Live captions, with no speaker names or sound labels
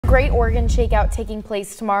Great Oregon Shakeout taking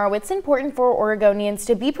place tomorrow, it's important for Oregonians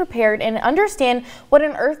to be prepared and understand what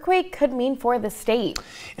an earthquake could mean for the state.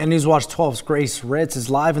 And Newswatch 12's Grace Ritz is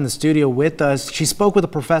live in the studio with us. She spoke with a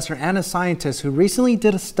professor and a scientist who recently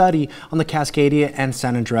did a study on the Cascadia and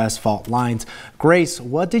San Andreas fault lines. Grace,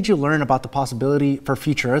 what did you learn about the possibility for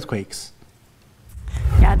future earthquakes?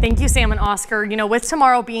 Yeah, thank you, Sam and Oscar. You know, with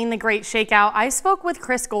tomorrow being the Great Shakeout, I spoke with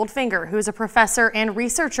Chris Goldfinger, who's a professor and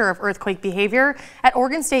researcher of earthquake behavior at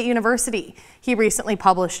Oregon State University. He recently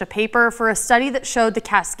published a paper for a study that showed the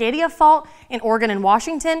Cascadia fault in Oregon and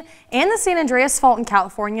Washington and the San Andreas fault in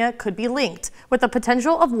California could be linked, with the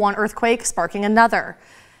potential of one earthquake sparking another.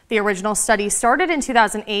 The original study started in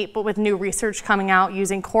 2008, but with new research coming out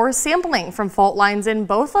using core sampling from fault lines in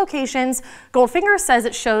both locations, Goldfinger says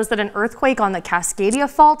it shows that an earthquake on the Cascadia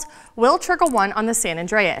fault will trigger one on the San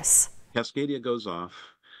Andreas. Cascadia goes off,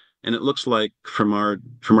 and it looks like from our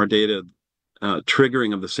data,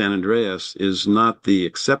 triggering of the San Andreas is not the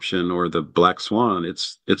exception or the black swan,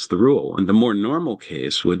 it's the rule. And the more normal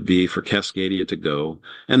case would be for Cascadia to go,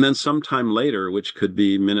 and then sometime later, which could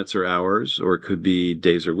be minutes or hours, or it could be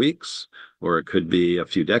days or weeks, or it could be a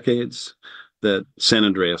few decades, that San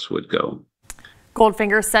Andreas would go.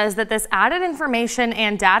 Goldfinger says that this added information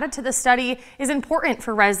and data to the study is important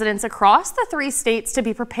for residents across the 3 states to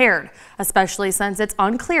be prepared, especially since it's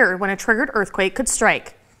unclear when a triggered earthquake could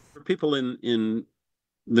strike. People in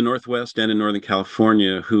the Northwest and in Northern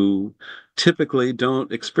California who typically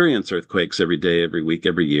don't experience earthquakes every day, every week,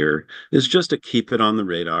 every year, is just to keep it on the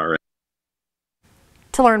radar.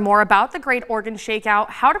 To learn more about the Great Oregon Shakeout,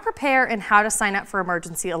 how to prepare, and how to sign up for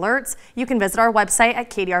emergency alerts, you can visit our website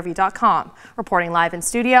at kdrv.com. Reporting live in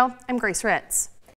studio, I'm Grace Ritz.